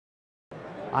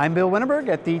I'm Bill Winterberg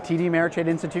at the TD Ameritrade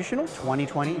Institutional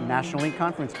 2020 National LINC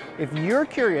Conference. If you're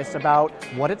curious about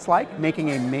what it's like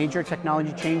making a major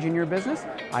technology change in your business,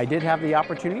 I did have the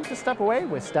opportunity to step away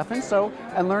with Stephen Seo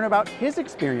and learn about his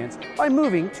experience by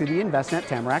moving to the Envestnet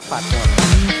Tamarac platform.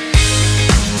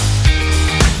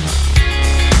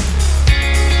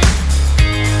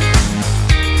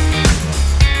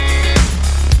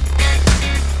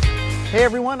 Hey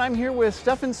everyone, I'm here with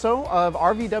Stephen Seo of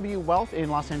RVW Wealth in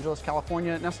Los Angeles,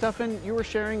 California. Now Stephen, you were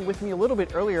sharing with me a little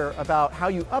bit earlier about how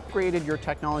you upgraded your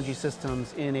technology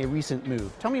systems in a recent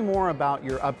move. Tell me more about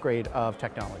your upgrade of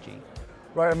technology.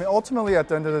 Right, I mean ultimately at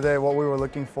the end of the day what we were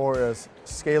looking for is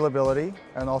scalability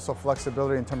and also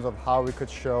flexibility in terms of how we could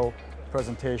show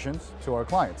presentations to our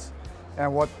clients.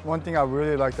 And one thing I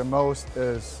really like the most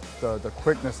is the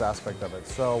quickness aspect of it.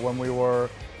 So when we were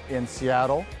in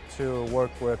Seattle to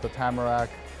work with the Tamarac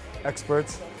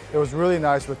experts, it was really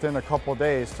nice within a couple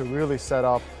days to really set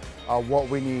up what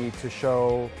we need to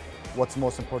show what's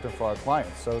most important for our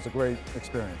clients. So it was a great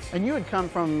experience. And you had come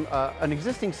from an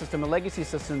existing system, a legacy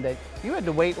system that you had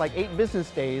to wait like 8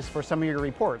 business days for some of your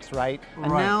reports, right?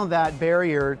 And now that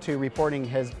barrier to reporting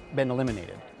has been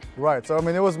eliminated. Right, so I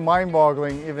mean it was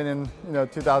mind-boggling even in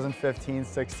 2015,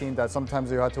 16 that sometimes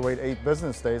you had to wait 8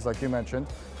 business days like you mentioned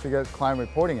to get client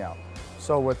reporting out.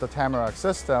 So with the Tamarac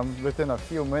system, within a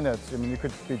few minutes, I mean you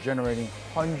could be generating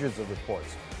hundreds of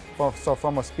reports. So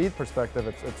from a speed perspective,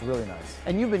 it's really nice.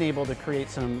 And you've been able to create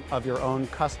some of your own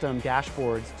custom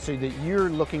dashboards so that you're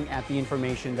looking at the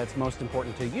information that's most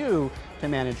important to you to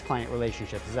manage client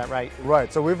relationships, is that right?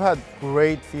 Right, so we've had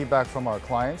great feedback from our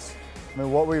clients. I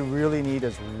mean, what we really need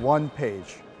is one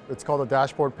page. It's called a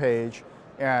dashboard page,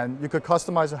 and you could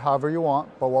customize it however you want,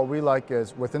 but what we like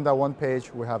is within that one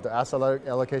page, we have the asset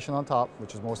allocation on top,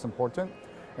 which is most important,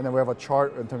 and then we have a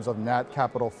chart in terms of net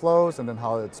capital flows and then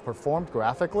how it's performed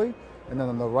graphically, and then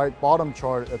on the right bottom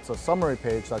chart, it's a summary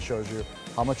page that shows you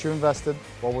how much you invested,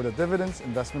 what were the dividends,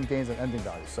 investment gains, and ending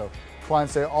value. So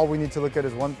clients say, all we need to look at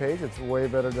is one page. It's way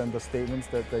better than the statements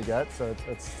that they get, so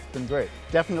it's been great.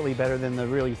 Definitely better than the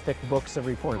really thick books of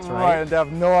reports, right? Right, and they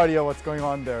have no idea what's going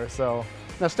on there, so.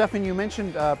 Now, Stephen, you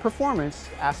mentioned performance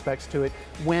aspects to it.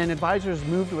 When advisors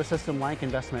move to a system like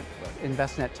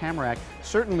Envestnet Tamarac,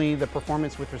 certainly the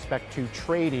performance with respect to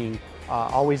trading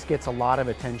always gets a lot of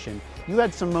attention. You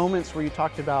had some moments where you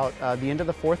talked about the end of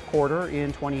the fourth quarter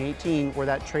in 2018 where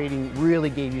that trading really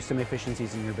gave you some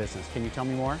efficiencies in your business. Can you tell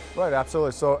me more? Right,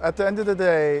 absolutely. So at the end of the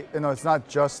day, it's not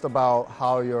just about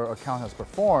how your account has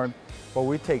performed, but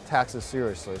we take taxes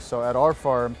seriously. So at our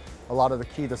firm, a lot of the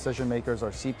key decision makers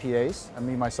are CPAs, and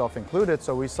me myself included,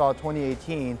 so we saw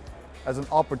 2018 as an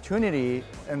opportunity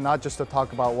and not just to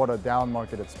talk about what a down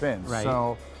market it's been. Right.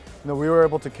 So we were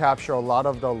able to capture a lot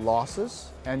of the losses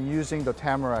and using the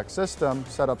Tamarac system,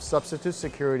 set up substitute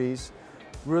securities,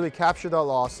 really capture the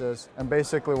losses, and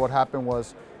basically what happened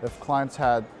was if clients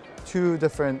had 2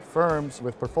 different firms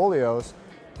with portfolios,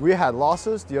 we had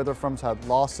losses, the other firms had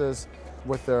losses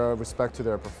with respect to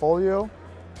their portfolio,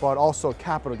 but also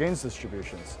capital gains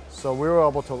distributions. So we were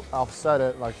able to offset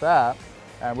it like that,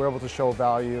 and we're able to show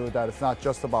value that it's not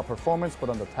just about performance, but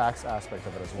on the tax aspect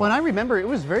of it as well. Well, and I remember it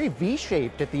was very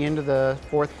V-shaped at the end of the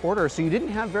fourth quarter, so you didn't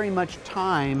have very much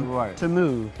time to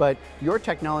move, but your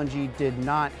technology did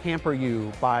not hamper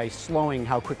you by slowing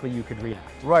how quickly you could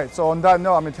react. Right, so on that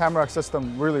note, I mean, Tamarac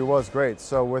system really was great.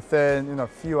 So within a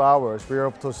few hours, we were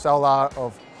able to sell out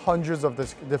of hundreds of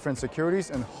different securities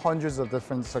and hundreds of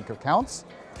different accounts.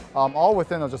 All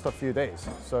within just a few days.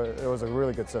 So it was a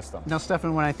really good system. Now,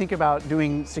 Stephen, when I think about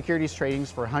doing securities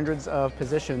tradings for hundreds of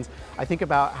positions, I think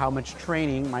about how much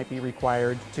training might be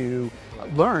required to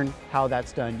learn how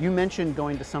that's done. You mentioned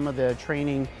going to some of the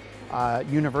training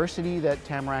university that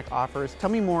Tamarac offers. Tell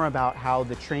me more about how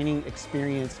the training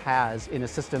experience has in a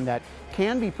system that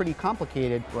can be pretty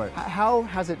complicated. Right. How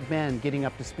has it been getting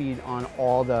up to speed on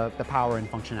all the power and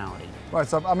functionality? Right,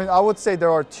 so I mean, I would say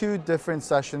there are 2 different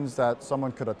sessions that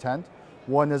someone could attend.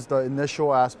 One is the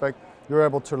initial aspect. You're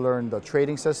able to learn the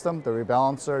trading system, the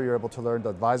rebalancer, you're able to learn the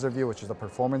advisor view, which is the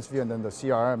performance view, and then the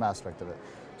CRM aspect of it.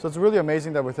 So it's really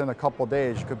amazing that within a couple of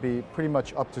days, you could be pretty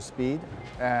much up to speed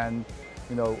and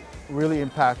really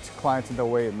impact clients in the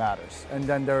way it matters. And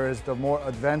then there is the more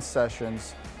advanced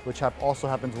sessions, which also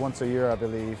happens once a year, I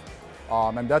believe.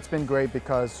 And that's been great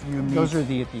because you meet... Those are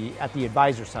at the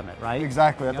Advisor Summit, right?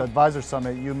 Exactly, at the Advisor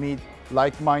Summit, you meet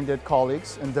like-minded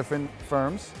colleagues in different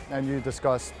firms and you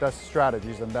discuss best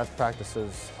strategies and best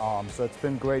practices. So it's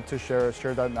been great to share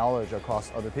that knowledge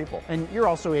across other people. And you're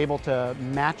also able to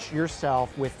match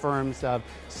yourself with firms of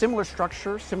similar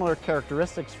structure, similar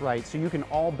characteristics, right? So you can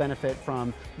all benefit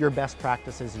from your best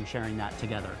practices and sharing that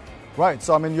together. Right,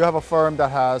 so I mean, you have a firm that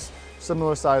has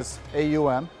similar size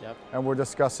AUM, Yep. and we're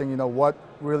discussing, what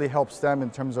really helps them in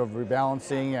terms of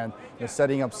rebalancing and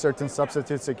setting up certain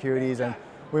substitute securities, and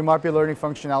we might be learning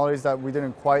functionalities that we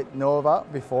didn't quite know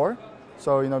about before.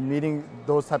 So, meeting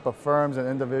those type of firms and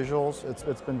individuals,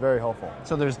 it's been very helpful.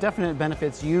 So there's definite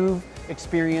benefits you've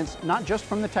experienced, not just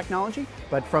from the technology,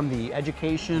 but from the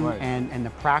education Right. and the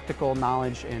practical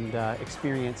knowledge and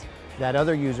experience that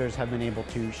other users have been able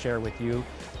to share with you.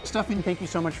 Stephen, thank you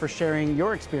so much for sharing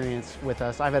your experience with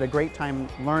us. I've had a great time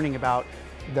learning about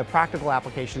the practical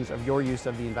applications of your use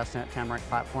of the Envestnet Tamarac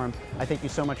platform. I thank you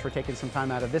so much for taking some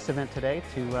time out of this event today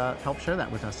to help share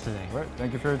that with us today. Right,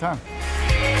 thank you for your time.